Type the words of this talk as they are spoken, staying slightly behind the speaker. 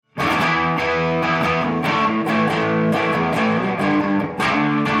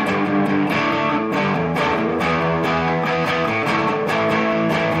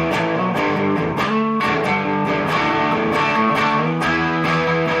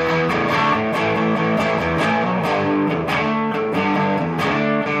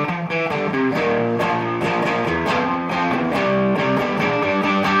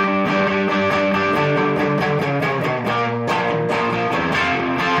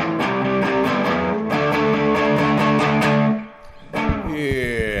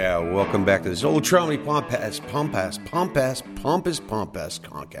welcome back to this old Traumedy pompous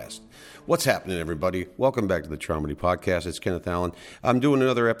Concast. What's happening, everybody? Welcome back to the Traumedy Podcast. It's Kenneth Allen. I'm doing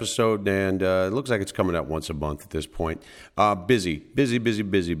another episode, and it looks like it's coming out once a month at this point. Busy,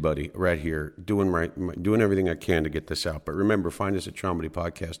 buddy, right here, doing everything I can to get this out. But remember, find us at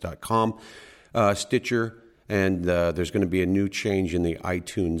traumedypodcast.com, Stitcher, and there's going to be a new change in the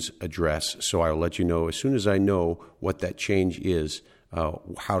iTunes address, so I'll let you know as soon as I know what that change is,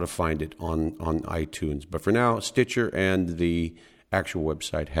 how to find it on iTunes. But for now, Stitcher and the actual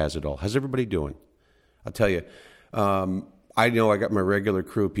website has it all. How's everybody doing? I'll tell you, I know I got my regular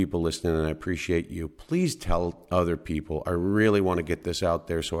crew of people listening, and I appreciate you. Please tell other people. I really want to get this out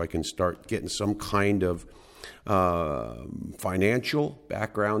there so I can start getting some kind of financial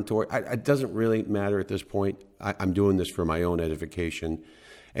background to it. It doesn't really matter at this point. I'm doing this for my own edification.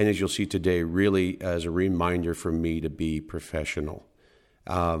 And as you'll see today, really as a reminder for me to be professional.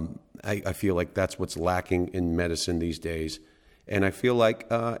 I feel like that's what's lacking in medicine these days. And I feel like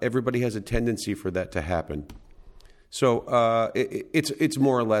everybody has a tendency for that to happen. So it's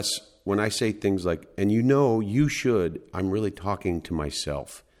more or less when I say things like, and you should, I'm really talking to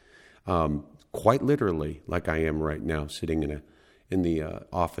myself. Quite literally, like I am right now, sitting in the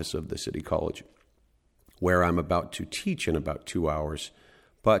office of the City College, where I'm about to teach in about 2 hours.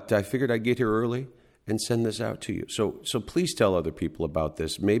 But I figured I'd get here early and send this out to you. So please tell other people about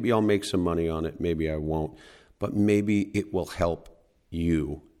this. Maybe I'll make some money on it. Maybe I won't. But maybe it will help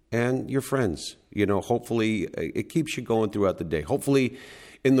you and your friends. Hopefully it keeps you going throughout the day. Hopefully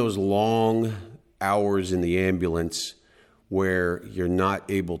in those long hours in the ambulance where you're not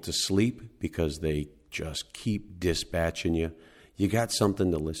able to sleep because they just keep dispatching you, you got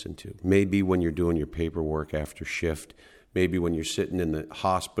something to listen to. Maybe when you're doing your paperwork after shift, maybe when you're sitting in the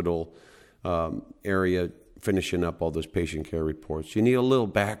hospital area finishing up all those patient care reports. You need a little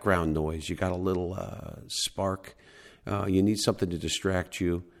background noise. You got a little spark. You need something to distract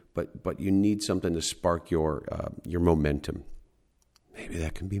you, but you need something to spark your momentum. Maybe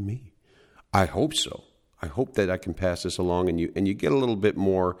that can be me. I hope so. I hope that I can pass this along and you get a little bit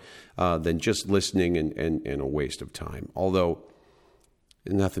more than just listening and a waste of time. Although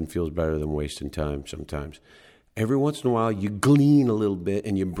nothing feels better than wasting time sometimes. Every once in a while, you glean a little bit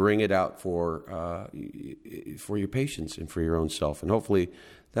and you bring it out for your patients and for your own self. And hopefully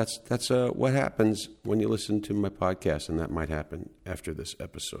that's what happens when you listen to my podcast, and that might happen after this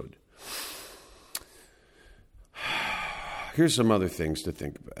episode. Here's some other things to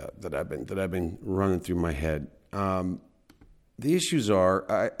think about that I've been running through my head. The issues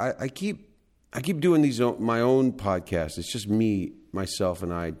are I keep doing these my own podcasts. It's just me, myself,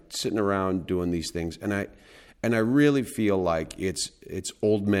 and I sitting around doing these things, and I really feel like it's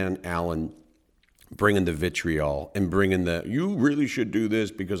old man Allen bringing the vitriol and bringing the, you really should do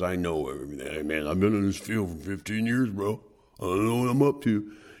this because I know everything. Hey, man, I've been in this field for 15 years, bro. I know what I'm up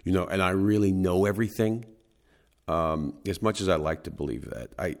to. And I really know everything. As much as I like to believe that,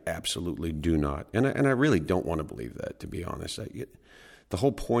 I absolutely do not. And I really don't want to believe that, to be honest. The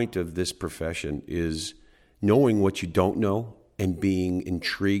whole point of this profession is knowing what you don't know and being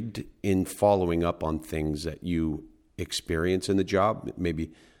intrigued in following up on things that you experience in the job,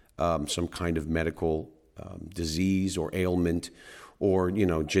 maybe some kind of medical disease or ailment or,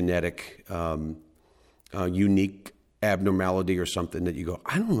 genetic unique abnormality or something that you go,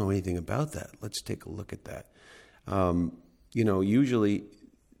 I don't know anything about that. Let's take a look at that. Usually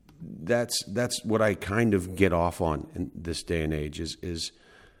that's what I kind of get off on in this day and age is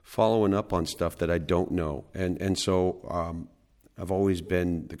following up on stuff that I don't know. And so I've always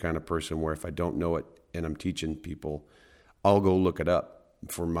been the kind of person where if I don't know it and I'm teaching people, I'll go look it up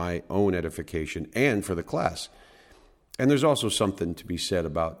for my own edification and for the class. And there's also something to be said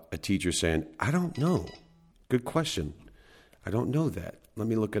about a teacher saying, I don't know. Good question. I don't know that. Let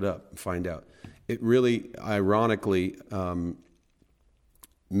me look it up and find out. It really, ironically,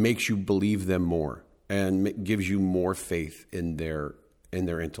 makes you believe them more and gives you more faith in their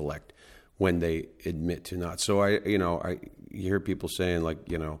intellect when they admit to not. So you hear people saying like,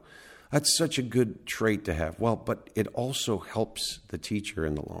 that's such a good trait to have. Well, but it also helps the teacher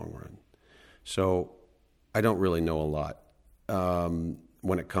in the long run. So I don't really know a lot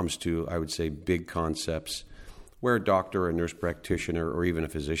when it comes to, I would say, big concepts where a doctor, a nurse practitioner, or even a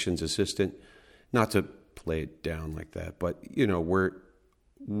physician's assistant, not to play it down like that, but, where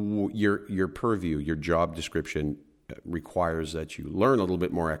your purview, your job description requires that you learn a little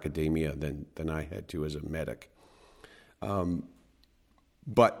bit more academia than I had to as a medic.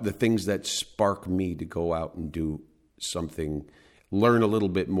 But the things that spark me to go out and do something, learn a little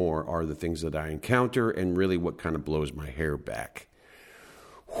bit more, are the things that I encounter and really what kind of blows my hair back.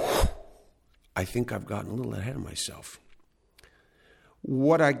 I think I've gotten a little ahead of myself.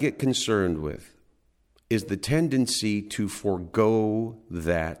 What I get concerned with is the tendency to forego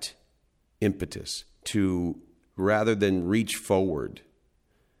that impetus, to rather than reach forward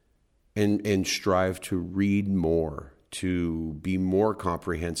and strive to read more, to be more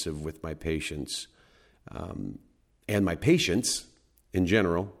comprehensive with my patients, and my patients in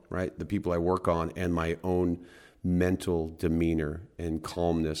general, right? The people I work on, and my own mental demeanor and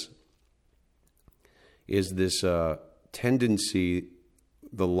calmness, is this tendency,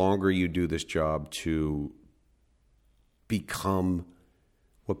 the longer you do this job, to become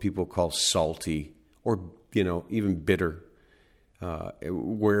what people call salty, or, even bitter,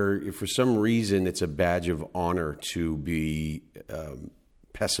 where if for some reason it's a badge of honor to be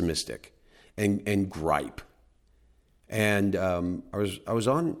pessimistic and gripe. And I was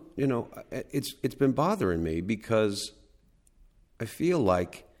on, it's been bothering me, because I feel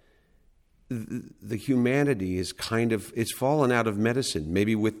like the humanity is it's fallen out of medicine,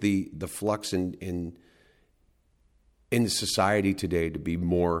 maybe with the flux in society today to be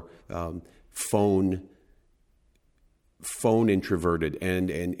more phone introverted and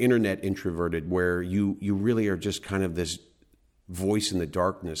internet introverted, where you really are just kind of this voice in the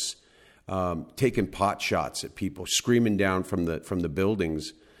darkness, taking pot shots at people, screaming down from the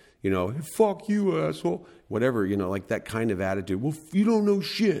buildings, fuck you, asshole, whatever, like that kind of attitude. Well, you don't know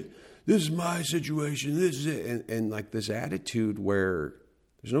shit. This is my situation. This is it. And like this attitude where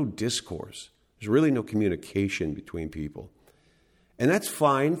there's no discourse. There's really no communication between people. And that's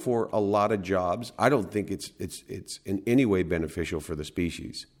fine for a lot of jobs. I don't think it's in any way beneficial for the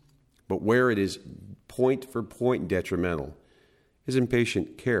species. But where it is point for point detrimental is in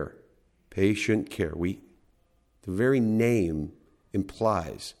patient care. Patient care. The very name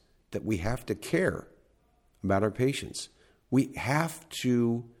implies that we have to care about our patients. We have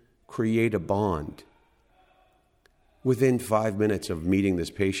to create a bond within 5 minutes of meeting this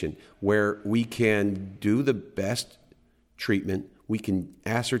patient, where we can do the best treatment. We can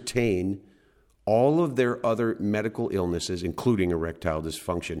ascertain all of their other medical illnesses, including erectile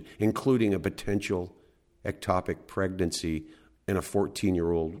dysfunction, including a potential ectopic pregnancy in a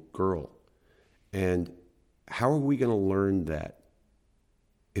 14-year-old girl. And how are we going to learn that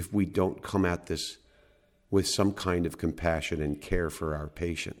if we don't come at this with some kind of compassion and care for our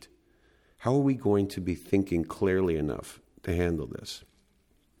patient? How are we going to be thinking clearly enough to handle this?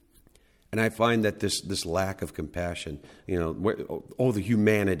 And I find that this lack of compassion, the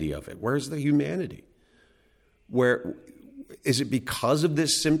humanity of it. Where's the humanity? Where is it because of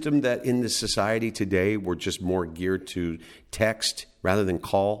this symptom that in this society today we're just more geared to text rather than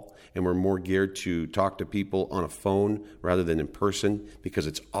call, and we're more geared to talk to people on a phone rather than in person because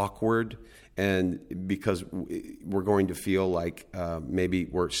it's awkward, and because we're going to feel like maybe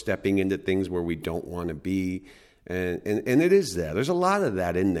we're stepping into things where we don't want to be. And it is there. There's a lot of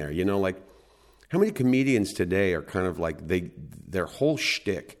that in there. Like how many comedians today are kind of like their whole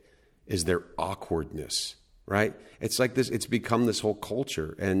shtick is their awkwardness, right? It's like this. It's become this whole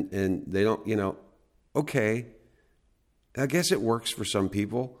culture, and they don't, okay, I guess it works for some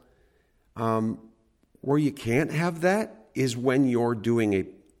people. Where you can't have that is when you're doing a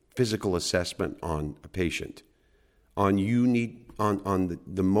physical assessment on a patient, on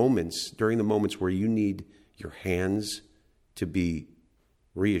the moments, during the moments where you need your hands to be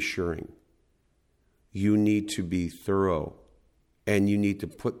reassuring. You need to be thorough, and you need to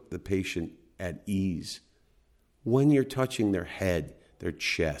put the patient at ease. When you're touching their head, their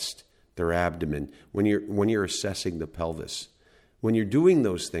chest, their abdomen, when you're assessing the pelvis, when you're doing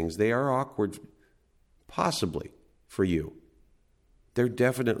those things, they are awkward, possibly for you. They're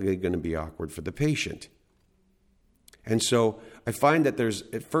definitely going to be awkward for the patient. And so I find that there's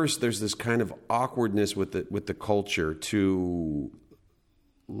this kind of awkwardness with the culture to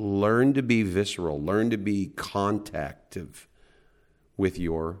learn to be visceral, learn to be contactive with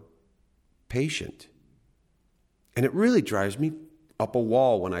your patient. And it really drives me up a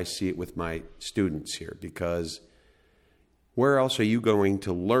wall when I see it with my students here, because where else are you going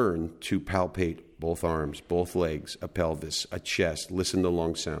to learn to palpate both arms, both legs, a pelvis, a chest, listen to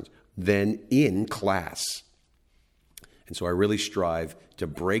long sounds, than in class? And so I really strive to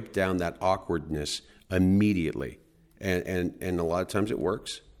break down that awkwardness immediately. And a lot of times it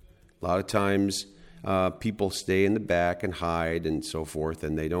works. A lot of times people stay in the back and hide and so forth,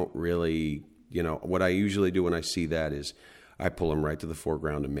 and they don't really, what I usually do when I see that is I pull them right to the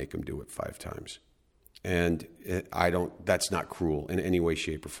foreground and make them do it 5 times. And that's not cruel in any way,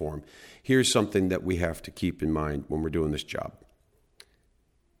 shape, or form. Here's something that we have to keep in mind when we're doing this job.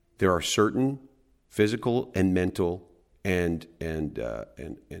 There are certain physical and mental and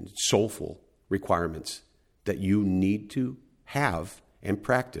soulful requirements that you need to have and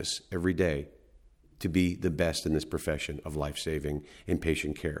practice every day to be the best in this profession of life-saving and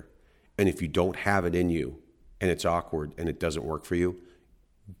patient care. And if you don't have it in you and it's awkward and it doesn't work for you,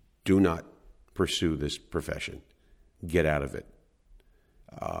 do not pursue this profession. Get out of it.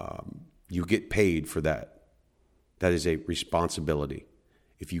 You get paid for that. That is a responsibility.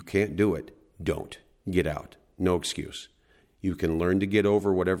 If you can't do it, don't. Get out. No excuse. You can learn to get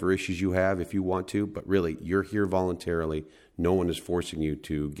over whatever issues you have if you want to, but really, you're here voluntarily. No one is forcing you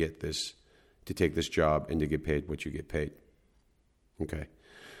to get this, to take this job and to get paid what you get paid. Okay.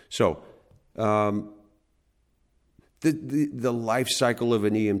 So, the life cycle of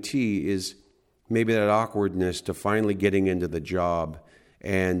an EMT is maybe that awkwardness to finally getting into the job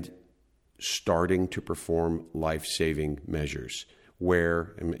and starting to perform life-saving measures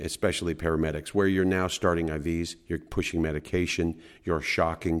where, especially paramedics, where you're now starting IVs, you're pushing medication, you're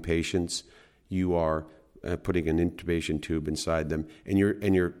shocking patients, you are putting an intubation tube inside them, and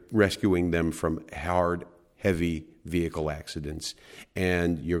you're rescuing them from hard, heavy vehicle accidents,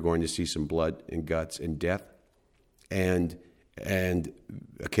 and you're going to see some blood and guts and death, and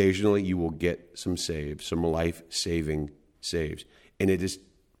occasionally you will get some saves, some life-saving saves, and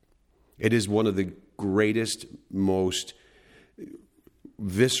it is one of the greatest, most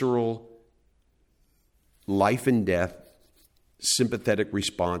visceral, life and death, sympathetic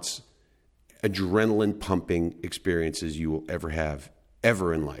response, adrenaline pumping experiences you will ever have,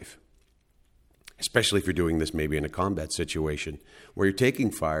 ever in life. Especially if you're doing this maybe in a combat situation where you're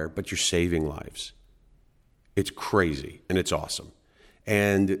taking fire, but you're saving lives. It's crazy and it's awesome.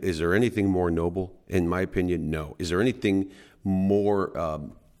 And is there anything more noble? In my opinion, no. Is there anything more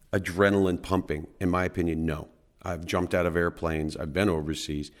adrenaline pumping? In my opinion, no. I've jumped out of airplanes. I've been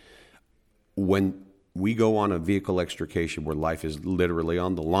overseas. When we go on a vehicle extrication where life is literally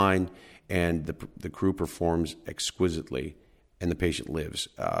on the line and the crew performs exquisitely and the patient lives,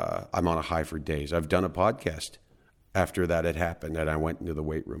 I'm on a high for days. I've done a podcast after that had happened, and I went into the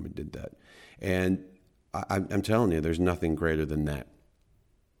weight room and did that. And I'm telling you, there's nothing greater than that.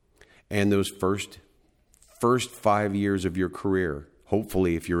 And those first 5 years of your career,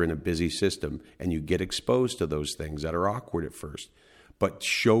 hopefully if you're in a busy system and you get exposed to those things that are awkward at first, but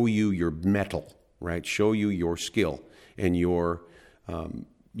show you your mettle, right? Show you your skill and your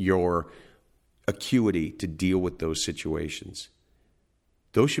acuity to deal with those situations.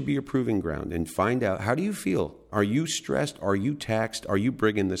 Those should be your proving ground, and find out, how do you feel? Are you stressed? Are you taxed? Are you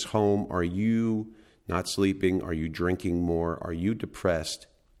bringing this home? Are you not sleeping? Are you drinking more? Are you depressed?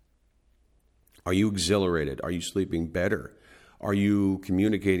 Are you exhilarated? Are you sleeping better? Are you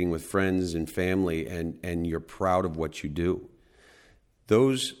communicating with friends and family and you're proud of what you do?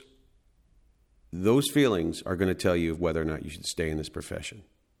 Those feelings are going to tell you whether or not you should stay in this profession.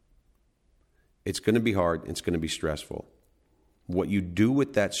 It's going to be hard. It's going to be stressful. What you do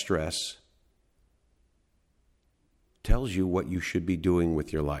with that stress tells you what you should be doing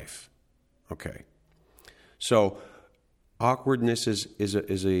with your life. Okay. So awkwardness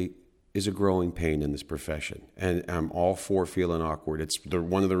is a growing pain in this profession, and I'm all for feeling awkward. It's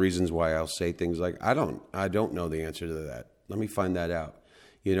one of the reasons why I'll say things like, I don't know the answer to that. Let me find that out,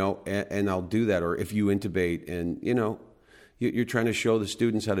 and I'll do that. Or if you intubate and, you're trying to show the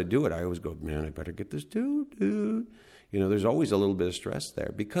students how to do it, I always go, man, I better get this dude. There's always a little bit of stress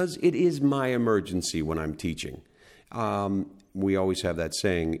there because it is my emergency when I'm teaching. We always have that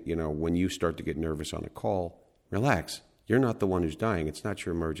saying, when you start to get nervous on a call, relax. You're not the one who's dying. It's not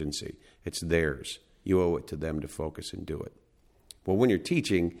your emergency. It's theirs. You owe it to them to focus and do it. Well, when you're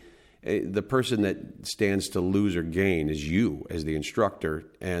teaching, the person that stands to lose or gain is you as the instructor.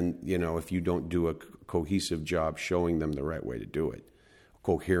 And, if you don't do a cohesive job showing them the right way to do it, a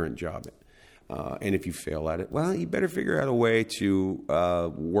coherent job. And if you fail at it, well, you better figure out a way to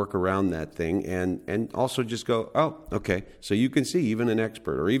work around that thing and also just go, oh, okay. So you can see even an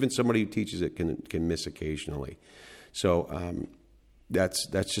expert or even somebody who teaches it can miss occasionally. So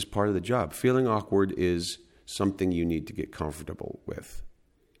that's just part of the job. Feeling awkward is something you need to get comfortable with.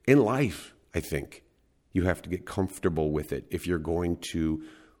 In life, I think, you have to get comfortable with it if you're going to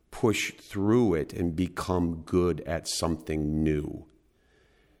push through it and become good at something new.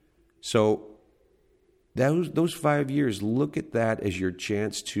 So those 5 years, look at that as your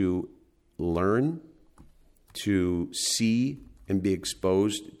chance to learn, to see and be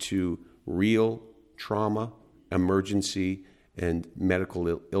exposed to real trauma, emergency, and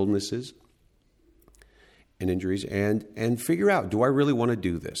medical illnesses and injuries, and figure out, do I really want to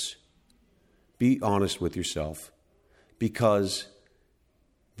do this? Be honest with yourself, because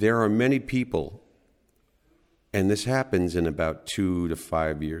there are many people And this happens in about 2 to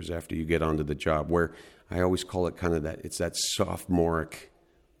 5 years after you get onto the job, where I always call it kind of it's that sophomoric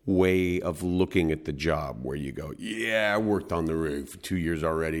way of looking at the job, where you go, yeah, I worked on the rig for 2 years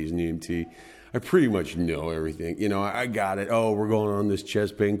already as an EMT. I pretty much know everything. I got it. Oh, we're going on this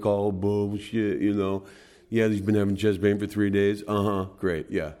chest pain call. Bullshit, Yeah, he's been having chest pain for 3 days. Great.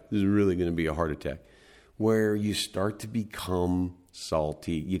 Yeah, this is really going to be a heart attack. Where you start to become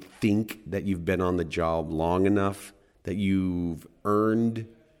salty. You think that you've been on the job long enough, that you've earned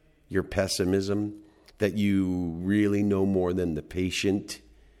your pessimism, that you really know more than the patient,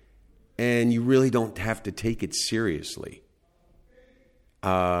 and you really don't have to take it seriously.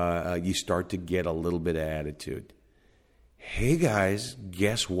 You start to get a little bit of attitude. Hey guys,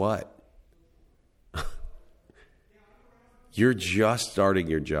 guess what? You're just starting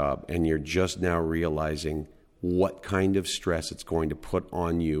your job, and you're just now realizing what kind of stress it's going to put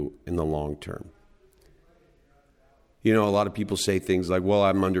on you in the long term. A lot of people say things like, well,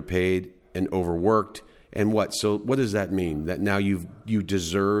 I'm underpaid and overworked. And what? So what does that mean? That now you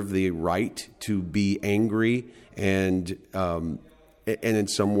deserve the right to be angry and in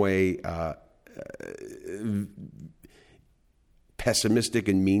some way pessimistic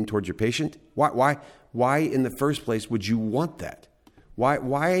and mean towards your patient? Why in the first place would you want that?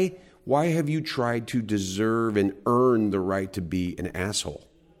 Why have you tried to deserve and earn the right to be an asshole?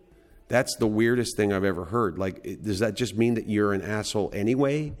 That's the weirdest thing I've ever heard. Like, does that just mean that you're an asshole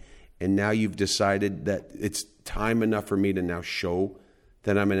anyway? And now you've decided that it's time enough for me to now show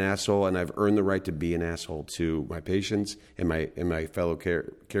that I'm an asshole, and I've earned the right to be an asshole to my patients and my fellow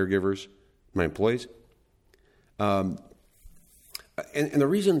caregivers, my employees. And the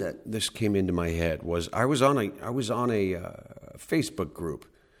reason that this came into my head was I was on a Facebook group.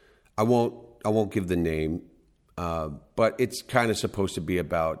 I won't give the name, but it's kind of supposed to be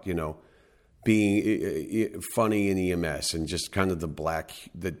about being funny in EMS and just kind of the black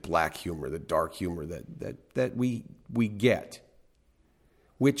humor, the dark humor that we get,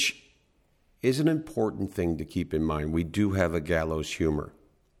 which is an important thing to keep in mind. We do have a gallows humor,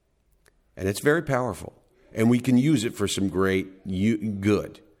 and it's very powerful, and we can use it for some great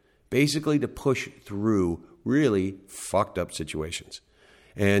good, basically to push through really fucked up situations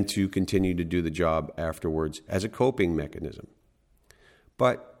and to continue to do the job afterwards as a coping mechanism.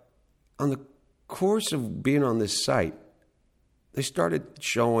 But on the course of being on this site, they started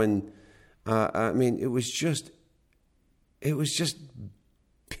showing, it was just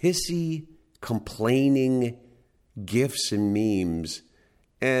pissy, complaining GIFs and memes.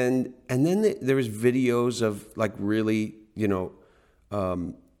 And then there was videos of like really,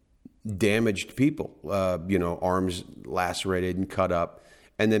 damaged people, arms lacerated and cut up.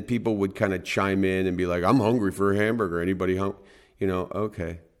 And then people would kind of chime in and be like, I'm hungry for a hamburger. Anybody hungry?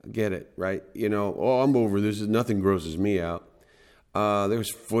 Okay, I get it, right? I'm over this. Nothing grosses me out. There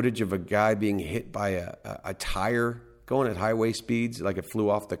was footage of a guy being hit by a tire going at highway speeds, like it flew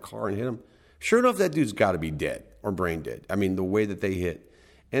off the car and hit him. Sure enough, that dude's got to be dead or brain dead. I mean, the way that they hit.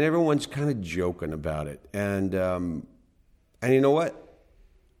 And everyone's kind of joking about it. And you know what?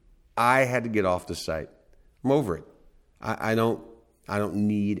 I had to get off the site. I'm over it. I don't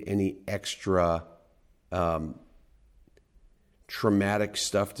need any extra traumatic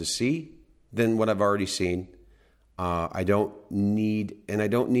stuff to see than what I've already seen. I don't need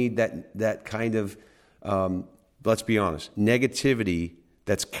that kind of, let's be honest, negativity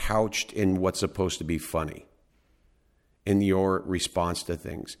that's couched in what's supposed to be funny in your response to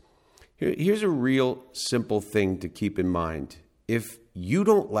things. Here's a real simple thing to keep in mind. If you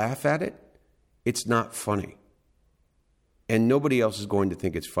don't laugh at it, it's not funny. And nobody else is going to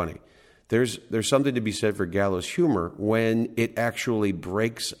think it's funny. There's something to be said for gallows humor when it actually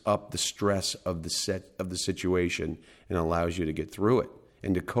breaks up the stress of the situation and allows you to get through it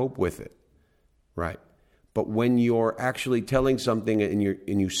and to cope with it, right? But when you're actually telling something and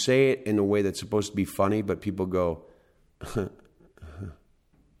you say it in a way that's supposed to be funny, but people go, and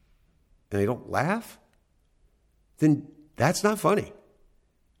they don't laugh, then that's not funny.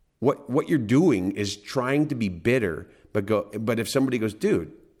 What you're doing is trying to be bitter, but if somebody goes,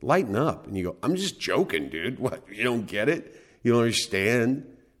 dude, lighten up, and you go, I'm just joking, dude. What? You don't get it? You don't understand?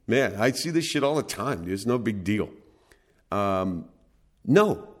 Man, I see this shit all the time, dude. It's no big deal.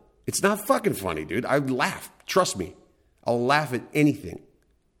 No, it's not fucking funny, dude. I laugh. Trust me. I'll laugh at anything.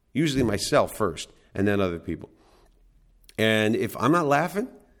 Usually myself first, and then other people. And if I'm not laughing,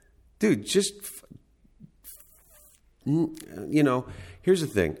 dude, just, here's the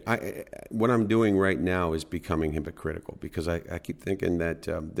thing. What I'm doing right now is becoming hypocritical because I keep thinking that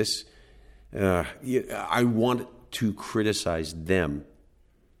I want to criticize them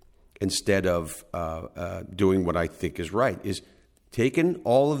instead of doing what I think is right, is taking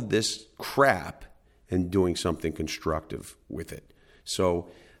all of this crap and doing something constructive with it. So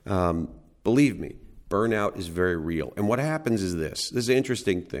believe me, burnout is very real. And what happens is this is an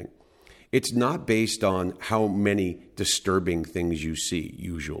interesting thing. It's not based on how many disturbing things you see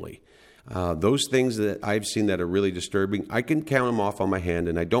usually. Those things that I've seen that are really disturbing, I can count them off on my hand,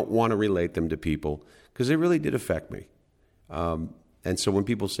 and I don't want to relate them to people because they really did affect me. And so when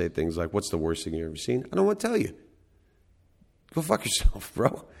people say things like, what's the worst thing you've ever seen? I don't want to tell you. Go fuck yourself,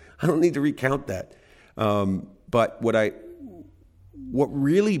 bro. I don't need to recount that. But what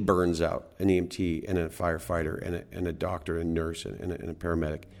really burns out an EMT and a firefighter and a doctor and nurse and a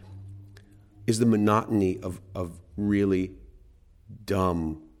paramedic is the monotony of really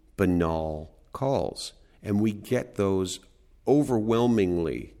dumb, banal calls. And we get those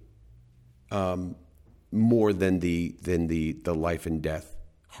overwhelmingly more than the life and death,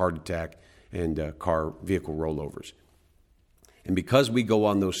 heart attack, and vehicle rollovers. And because we go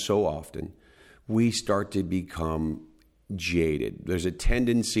on those so often, we start to become jaded. There's a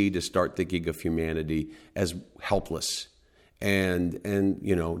tendency to start thinking of humanity as helpless and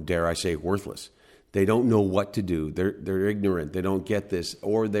dare I say, worthless. They don't know what to do. They're ignorant. They don't get this,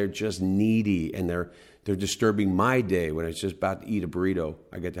 or they're just needy, and they're disturbing my day when I was just about to eat a burrito.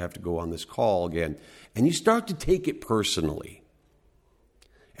 I get to have to go on this call again. And you start to take it personally.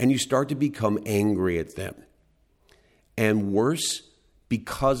 And you start to become angry at them. And worse,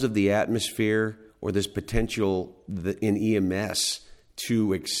 because of the atmosphere or this potential in EMS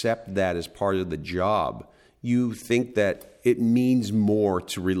to accept that as part of the job, you think that it means more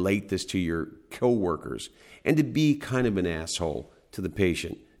to relate this to your coworkers and to be kind of an asshole to the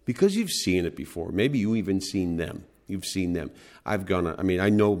patient because you've seen it before. Maybe you even seen them. You've seen them. I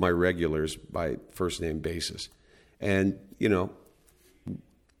know my regulars by first name basis. And,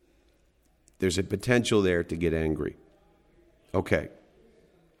 there's a potential there to get angry. Okay.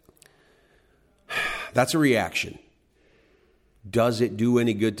 That's a reaction. Does it do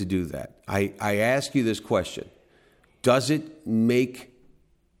any good to do that? I ask you this question. Does it make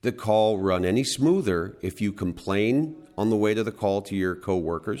the call run any smoother if you complain on the way to the call to your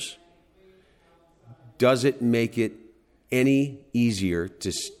coworkers? Does it make it any easier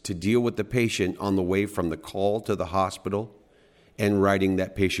to deal with the patient on the way from the call to the hospital and writing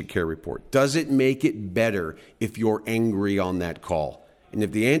that patient care report? Does it make it better if you're angry on that call? And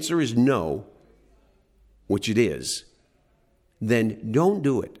if the answer is no, which it is, then don't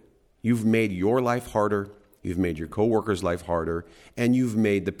do it. You've made your life harder, you've made your coworkers' life harder, and you've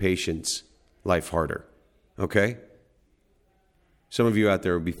made the patient's life harder. Okay? Some of you out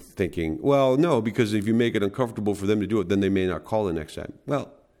there will be thinking, well, no, because if you make it uncomfortable for them to do it, then they may not call the next time.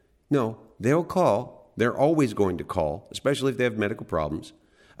 Well, no, they'll call. They're always going to call, especially if they have medical problems,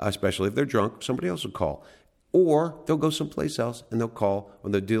 especially if they're drunk. Somebody else will call. Or they'll go someplace else and they'll call, or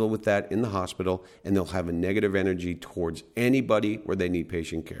they'll deal with that in the hospital, and they'll have a negative energy towards anybody where they need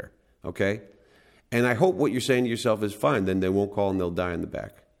patient care. Okay? And I hope what you're saying to yourself is fine. Then they won't call and they'll die in the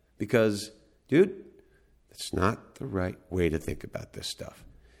back. Because, dude, it's not the right way to think about this stuff.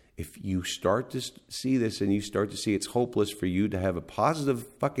 If you start to see this and you start to see it's hopeless for you to have a positive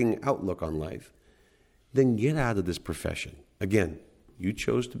fucking outlook on life, then get out of this profession. Again, you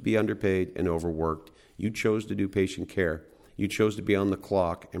chose to be underpaid and overworked. You chose to do patient care. You chose to be on the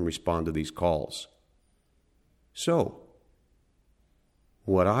clock and respond to these calls. So,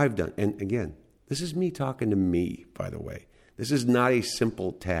 what I've done, and again, this is me talking to me, by the way. This is not a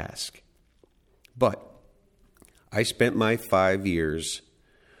simple task. But I spent my 5 years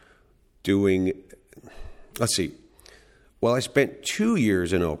doing, I spent 2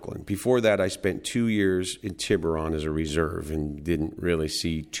 years in Oakland. Before that, I spent 2 years in Tiburon as a reserve and didn't really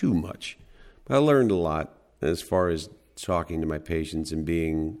see too much. But I learned a lot as far as talking to my patients and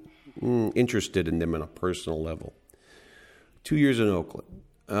being interested in them on a personal level. 2 years in Oakland.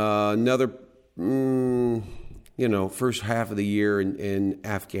 Another, first half of the year in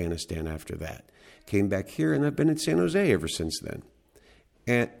Afghanistan after that. Came back here, and I've been in San Jose ever since then.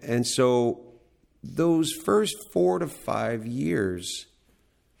 And so those first 4 to 5 years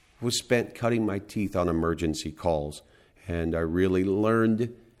was spent cutting my teeth on emergency calls, and I really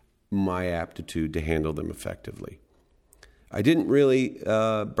learned my aptitude to handle them effectively. I didn't really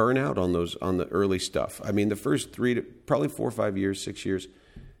burn out on the early stuff. I mean, the first 4 or 5 years, 6 years,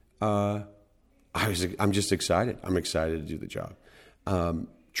 I'm just excited. I'm excited to do the job.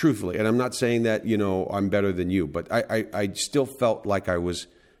 Truthfully, and I'm not saying that, I'm better than you, but I still felt like I was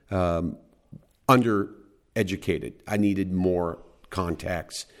undereducated. I needed more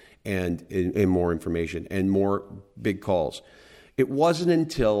contacts and more information and more big calls. It wasn't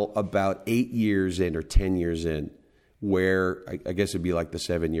until about 8 years in or 10 years in where I guess it'd be like the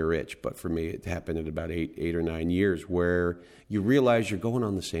 7-year itch, but for me it happened at about 8 or 9 years where you realize you're going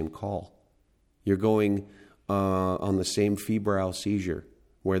on the same call. You're going on the same febrile seizure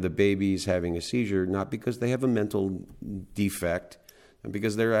where the baby's having a seizure, not because they have a mental defect, not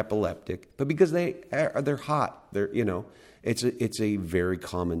because they're epileptic, but because they're hot. It's a very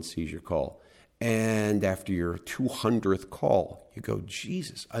common seizure call. And after your 200th call, you go,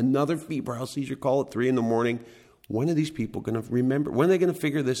 Jesus, another febrile seizure call at 3 a.m. When are these people going to remember? When are they going to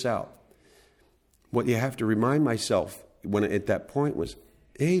figure this out? What you have to remind myself when at that point was,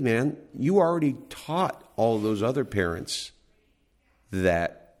 hey, man, you already taught all those other parents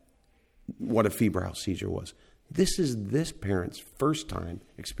that what a febrile seizure was. This is this parent's first time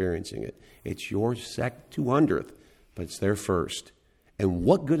experiencing it. It's your 200th, but it's their first. And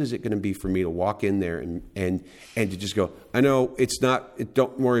what good is it going to be for me to walk in there and to just go, I know it's not,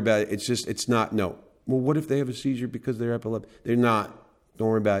 don't worry about it. It's not, no. Well, what if they have a seizure because they're epileptic? They're not. Don't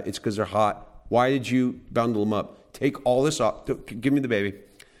worry about it. It's because they're hot. Why did you bundle them up? Take all this off. Give me the baby.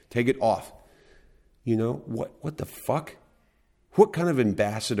 Take it off. You know, what the fuck? What kind of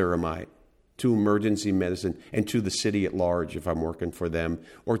ambassador am I to emergency medicine and to the city at large if I'm working for them,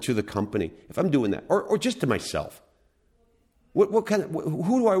 or to the company if I'm doing that, or just to myself?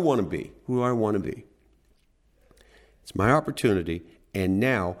 Who do I want to be? Who do I want to be? It's my opportunity, and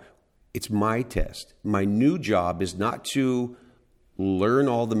now it's my test. My new job is not to learn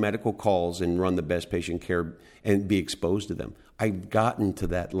all the medical calls and run the best patient care and be exposed to them. I've gotten to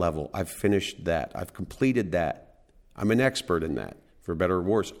that level. I've finished that. I've completed that. I'm an expert in that. For better or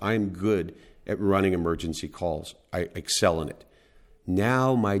worse, I'm good at running emergency calls. I excel in it.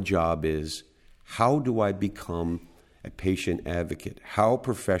 Now my job is, how do I become a patient advocate? How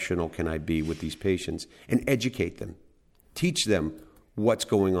professional can I be with these patients and educate them? Teach them what's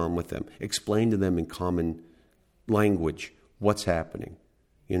going on with them. Explain to them in common language what's happening,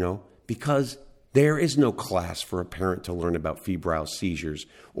 because there is no class for a parent to learn about febrile seizures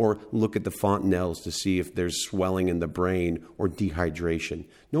or look at the fontanelles to see if there's swelling in the brain or dehydration.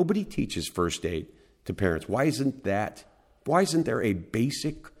 Nobody teaches first aid to parents. Why isn't there a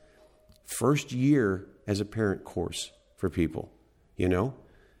basic first year as a parent course for people?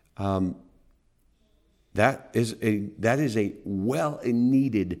 That is a well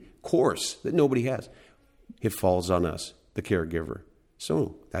needed course that nobody has. It falls on us, the caregiver.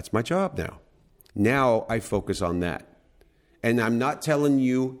 So that's my job now. Now I focus on that. And I'm not telling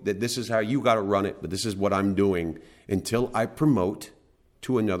you that this is how you got to run it, but this is what I'm doing until I promote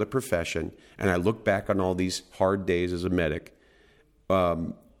to another profession. And I look back on all these hard days as a medic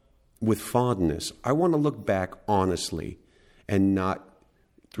with fondness. I want to look back honestly and not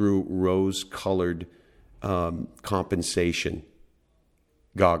through rose-colored compensation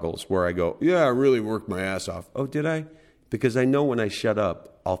goggles where I go, yeah, I really worked my ass off. Oh, did I? Because I know when I shut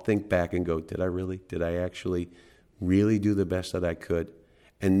up, I'll think back and go, did I really? Did I actually really do the best that I could?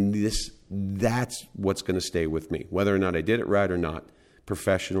 And that's what's going to stay with me, whether or not I did it right or not,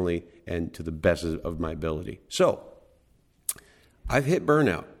 professionally and to the best of my ability. So I've hit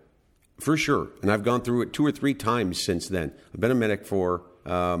burnout for sure. And I've gone through it 2 or 3 times since then. I've been a medic for,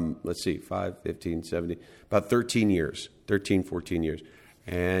 5, 15, 17, about 13 years, 13, 14 years.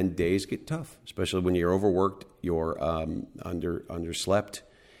 And days get tough, especially when you're overworked, you're underslept,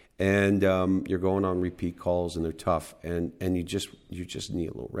 and you're going on repeat calls, and they're tough, and you just need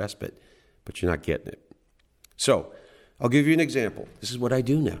a little respite, but you're not getting it. So I'll give you an example. This is what I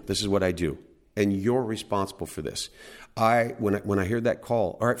do now. This is what I do, and you're responsible for this. When I hear that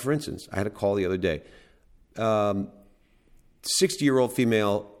call, all right, for instance, I had a call the other day, 60-year-old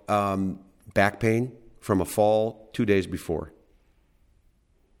female, back pain from a fall 2 days before.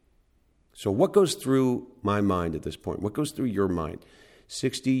 So what goes through my mind at this point? What goes through your mind?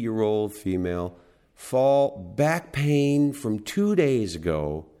 60-year-old female, fall, back pain from 2 days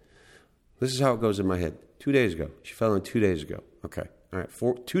ago. This is how it goes in my head. 2 days ago. She fell in 2 days ago. Okay. All right.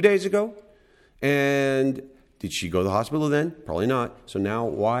 2 days ago? And did she go to the hospital then? Probably not. So now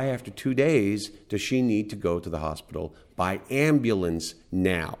why after 2 days does she need to go to the hospital by ambulance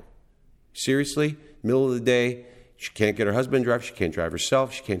now? Seriously? Middle of the day, she can't get her husband to drive. She can't drive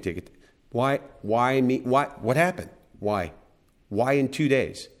herself. She can't take it. Why me? What happened? Why in 2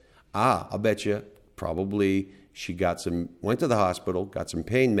 days? I'll bet you probably she went to the hospital, got some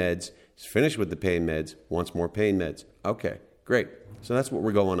pain meds, is finished with the pain meds, wants more pain meds. Okay, great. So that's what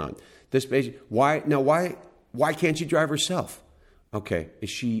we're going on. This patient, why can't she drive herself? Okay, is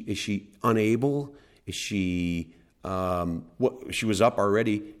she unable? Is she she was up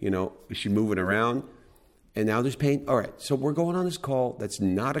already? Is she moving around? And now there's pain. All right, so we're going on this call. That's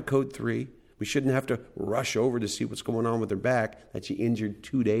not a code 3. We shouldn't have to rush over to see what's going on with her back that she injured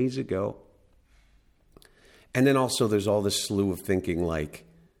 2 days ago. And then also there's all this slew of thinking like,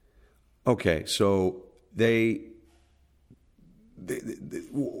 okay, so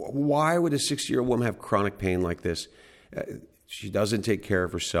why would a 60-year-old woman have chronic pain like this? She doesn't take care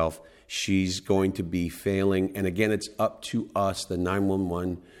of herself. She's going to be failing. And again, it's up to us, the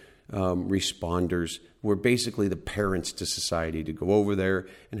 911 responders. We're basically the parents to society to go over there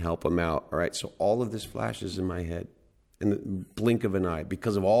and help them out. All right. So all of this flashes in my head in the blink of an eye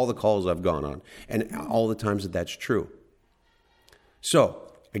because of all the calls I've gone on and all the times that that's true.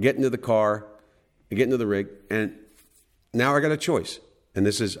 So I get into the car, I get into the rig, and now I got a choice. And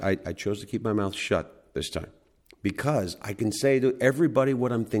this is, I chose to keep my mouth shut this time because I can say to everybody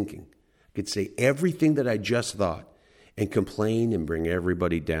what I'm thinking. I could say everything that I just thought and complain and bring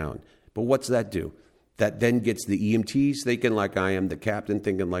everybody down. But what's that do? That then gets the EMTs thinking like I am, the captain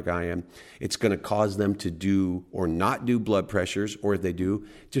thinking like I am. It's going to cause them to do or not do blood pressures, or if they do,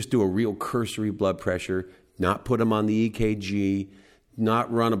 just do a real cursory blood pressure, not put them on the EKG,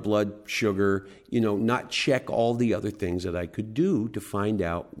 not run a blood sugar, not check all the other things that I could do to find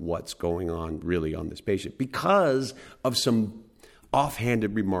out what's going on really on this patient because of some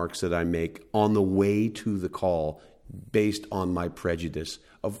offhanded remarks that I make on the way to the call based on my prejudice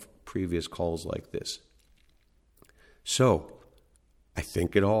of previous calls like this. So I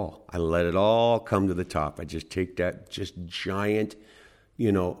think it all. I let it all come to the top. I just take that just giant,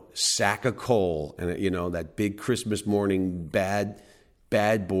 sack of coal and, that big Christmas morning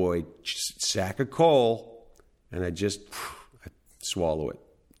bad boy sack of coal, and I swallow it.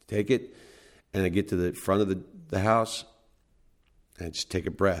 Take it, and I get to the front of the house, and I just take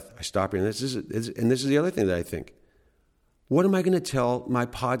a breath. I stop here, and this is the other thing that I think. What am I going to tell my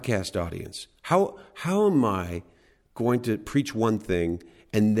podcast audience? How am I going to preach one thing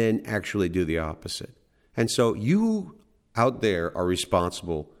and then actually do the opposite? And so you out there are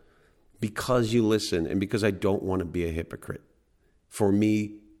responsible because you listen and because I don't want to be a hypocrite for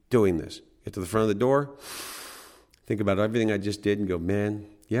me doing this. Get to the front of the door, think about everything I just did and go, man,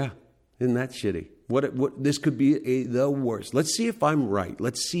 yeah, isn't that shitty? What this could be the worst. Let's see if I'm right.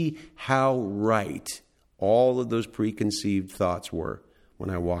 Let's see how right all of those preconceived thoughts were when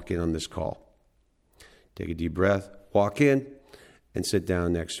I walk in on this call. Take a deep breath, walk in, and sit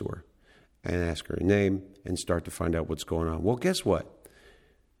down next to her and ask her a name and start to find out what's going on. Well, guess what?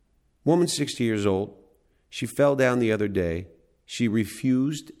 Woman 60 years old, she fell down the other day. She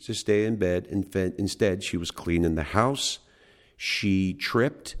refused to stay in bed. Instead, she was cleaning the house. She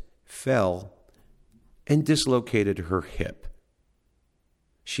tripped, fell, and dislocated her hip.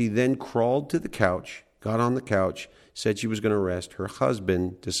 She then crawled to the couch, got on the couch, said she was going to rest. Her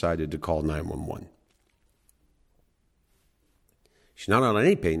husband decided to call 911. She's not on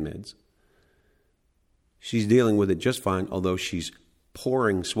any pain meds. She's dealing with it just fine, although she's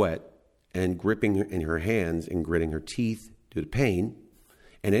pouring sweat and gripping in her hands and gritting her teeth due to pain.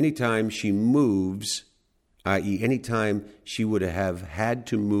 And anytime she moves, i.e. anytime she would have had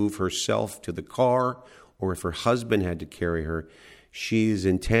to move herself to the car, or if her husband had to carry her, she's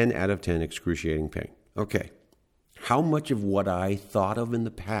in 10 out of 10 excruciating pain. Okay, how much of what I thought of in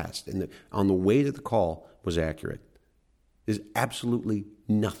the past and on the way to the call was accurate? Is absolutely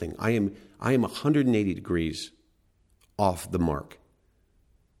nothing. I am 180 degrees off the mark.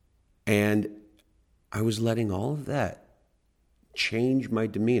 And I was letting all of that change my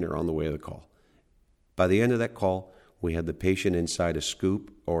demeanor on the way to the call. By the end of that call, we had the patient inside a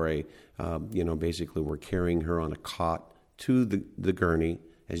scoop or basically we're carrying her on a cot to the gurney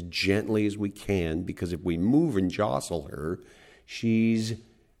as gently as we can, because if we move and jostle her, she's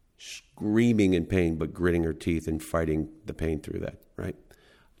screaming in pain, but gritting her teeth and fighting the pain through that, right?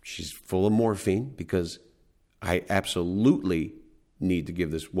 She's full of morphine because I absolutely need to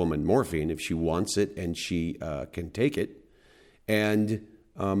give this woman morphine if she wants it and she can take it. And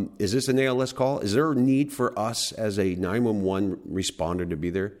is this an ALS call? Is there a need for us as a 911 responder to be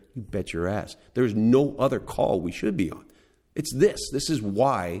there? You bet your ass. There's no other call we should be on. It's this. This is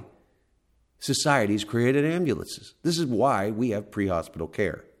why society's created ambulances. This is why we have pre-hospital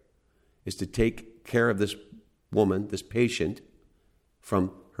care, is to take care of this woman, this patient,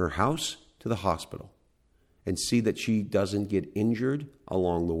 from her house to the hospital and see that she doesn't get injured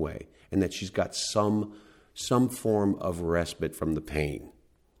along the way and that she's got some form of respite from the pain.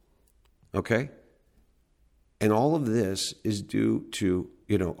 Okay? And all of this is due to,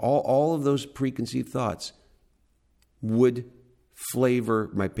 all of those preconceived thoughts would flavor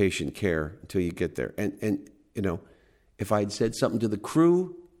my patient care until you get there. And if I'd said something to the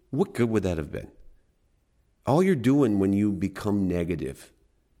crew, what good would that have been? All you're doing when you become negative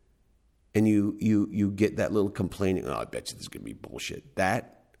and you get that little complaining, oh, I bet you this is going to be bullshit.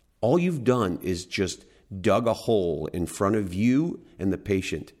 That, all you've done is just dug a hole in front of you and the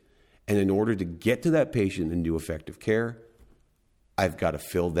patient. And in order to get to that patient and do effective care, I've got to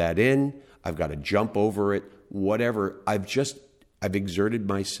fill that in. I've got to jump over it, whatever. I've exerted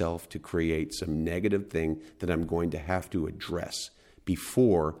myself to create some negative thing that I'm going to have to address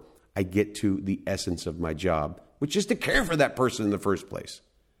before I get to the essence of my job, which is to care for that person in the first place.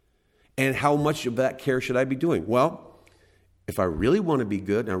 And how much of that care should I be doing? Well, if I really want to be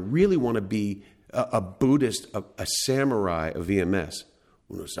good, and I really want to be a Buddhist, a samurai of EMS,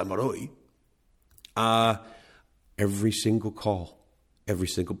 every single call, every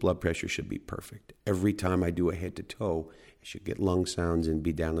single blood pressure should be perfect. Every time I do a head to toe, I should get lung sounds and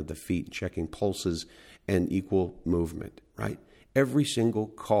be down at the feet, checking pulses and equal movement, right? Every single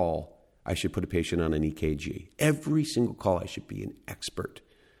call, I should put a patient on an EKG. Every single call, I should be an expert.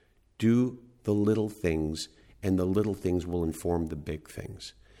 Do the little things, and the little things will inform the big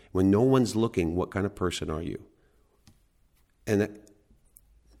things. When no one's looking, what kind of person are you? And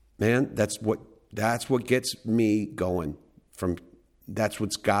that's what gets me going. That's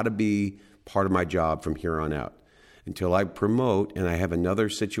what's got to be part of my job from here on out. Until I promote and I have another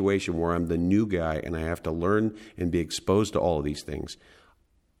situation where I'm the new guy and I have to learn and be exposed to all of these things.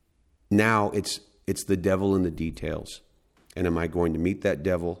 Now it's the devil in the details. And am I going to meet that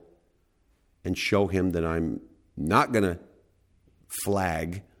devil and show him that I'm not going to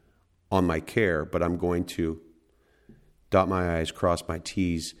flag on my care, but I'm going to dot my I's, cross my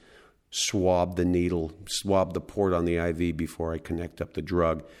T's, swab the needle, swab the port on the IV before I connect up the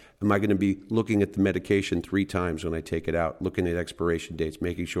drug? Am I going to be looking at the medication 3 times when I take it out, looking at expiration dates,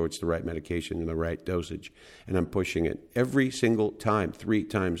 making sure it's the right medication and the right dosage, and I'm pushing it every single time, 3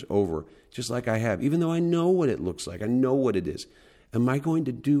 times over, just like I have, even though I know what it looks like, I know what it is. Am I going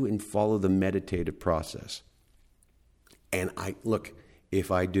to do and follow the meditative process? And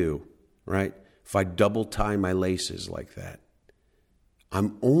if I do, right, if I double tie my laces like that,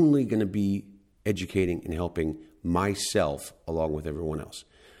 I'm only going to be educating and helping myself along with everyone else.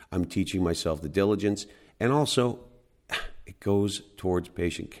 I'm teaching myself the diligence, and also it goes towards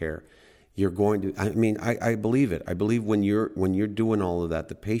patient care. You're going to, I believe it. I believe when you're doing all of that,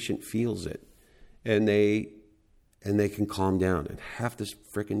 the patient feels it, and they can calm down. And half this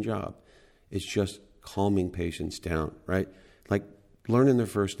freaking job is just calming patients down, right? Like learning their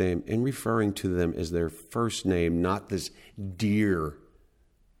first name and referring to them as their first name, not this dear.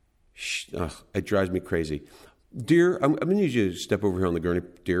 It drives me crazy. Dear, I'm going to need you to step over here on the gurney.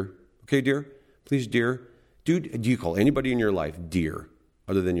 Dear. Okay, dear? Please, dear. Dude, do you call anybody in your life dear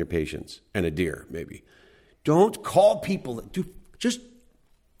other than your patients? And a dear, maybe. Don't call people that. Dude,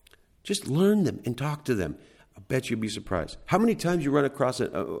 just learn them and talk to them. I bet you'd be surprised. How many times you run across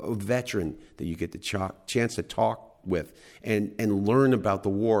a veteran that you get the chance to talk with and learn about the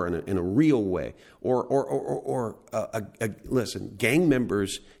war in a real way, listen, gang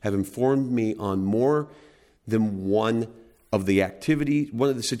members have informed me on more than one of the activity, one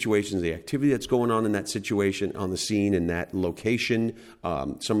of the situations, the activity that's going on in that situation, on the scene, in that location,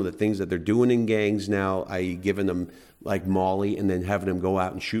 some of the things that they're doing in gangs now, i.e. giving them like Molly and then having them go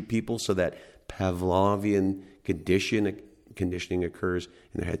out and shoot people so that Pavlovian conditioning occurs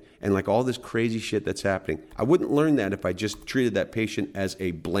in their head, and like all this crazy shit that's happening. I wouldn't learn that if I just treated that patient as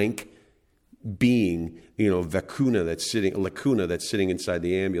a blank being, lacuna that's sitting inside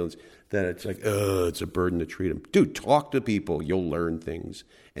the ambulance, that it's like, it's a burden to treat them. Dude, talk to people. You'll learn things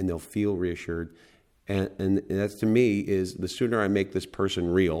and they'll feel reassured. And that's, to me, is the sooner I make this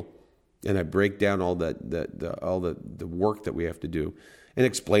person real and I break down all the work that we have to do and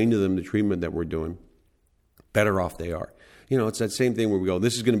explain to them the treatment that we're doing, better off they are. It's that same thing where we go,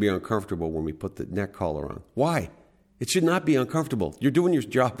 this is going to be uncomfortable when we put the neck collar on. Why? It should not be uncomfortable. You're doing your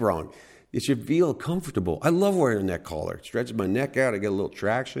job wrong. It should feel comfortable. I love wearing a neck collar. It stretches my neck out. I get a little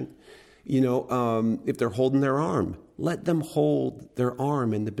traction. If they're holding their arm, let them hold their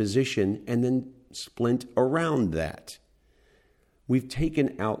arm in the position and then splint around that. We've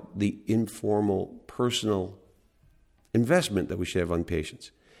taken out the informal, personal investment that we should have on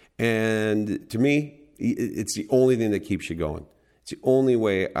patients. And to me, it's the only thing that keeps you going. It's the only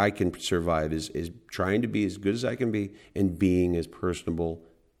way I can survive is trying to be as good as I can be and being as personable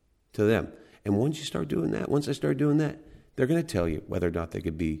to them. And once I start doing that, they're going to tell you whether or not they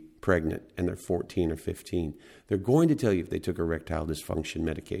could be pregnant and they're 14 or 15. They're going to tell you if they took erectile dysfunction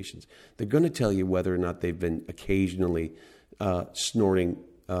medications. They're going to tell you whether or not they've been occasionally snorting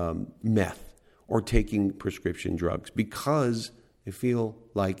meth or taking prescription drugs, because they feel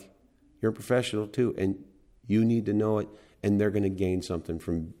like you're a professional too, and You need to know it, and they're going to gain something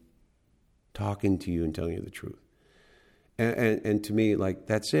from talking to you and telling you the truth. And to me, like,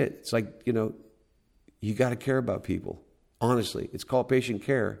 that's it. It's like, you got to care about people. Honestly, it's called patient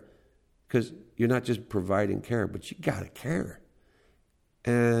care because you're not just providing care, but you got to care.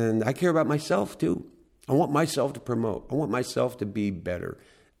 And I care about myself too. I want myself to promote. I want myself to be better.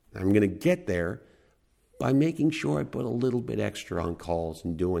 I'm going to get there by making sure I put a little bit extra on calls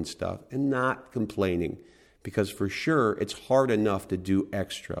and doing stuff and not complaining, because for sure it's hard enough to do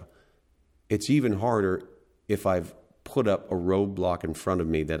extra. It's even harder if I've put up a roadblock in front of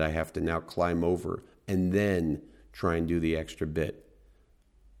me that I have to now climb over and then try and do the extra bit.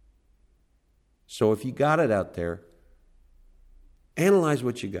 So if you got it out there, analyze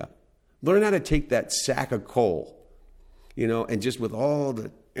what you got. Learn how to take that sack of coal, and just with all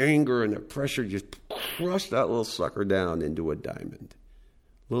the anger and the pressure, just crush that little sucker down into a diamond.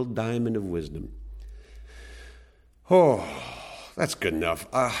 Little diamond of wisdom. Oh, that's good enough.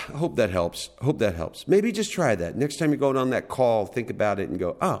 I hope that helps. Maybe just try that. Next time you're going on that call, think about it and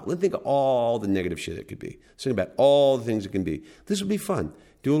go, let's think of all the negative shit it could be. Think about all the things it can be. This will be fun.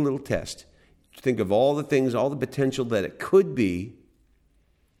 Do a little test. Think of all the things, all the potential that it could be.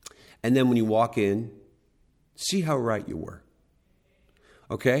 And then when you walk in, see how right you were.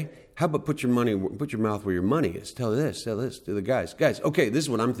 Okay? How about put your mouth where your money is? Tell this to the guys. Guys, okay, this is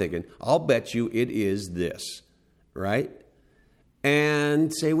what I'm thinking. I'll bet you it is this, right?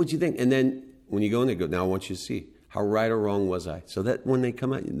 And say what you think. And then when you go in, they go, now I want you to see how right or wrong was I? So that when they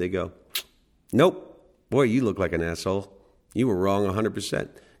come at you, they go, nope. Boy, you look like an asshole. You were wrong 100%.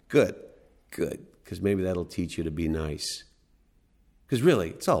 Good. Because maybe that'll teach you to be nice. Because really,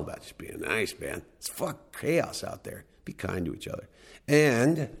 it's all about just being nice, man. It's fuck chaos out there. Be kind to each other.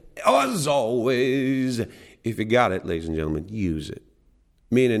 And as always, if you got it, ladies and gentlemen, use it.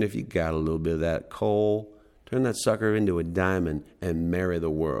 Meaning if you got a little bit of that coal, turn that sucker into a diamond and marry the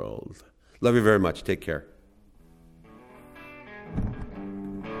world. Love you very much. Take care.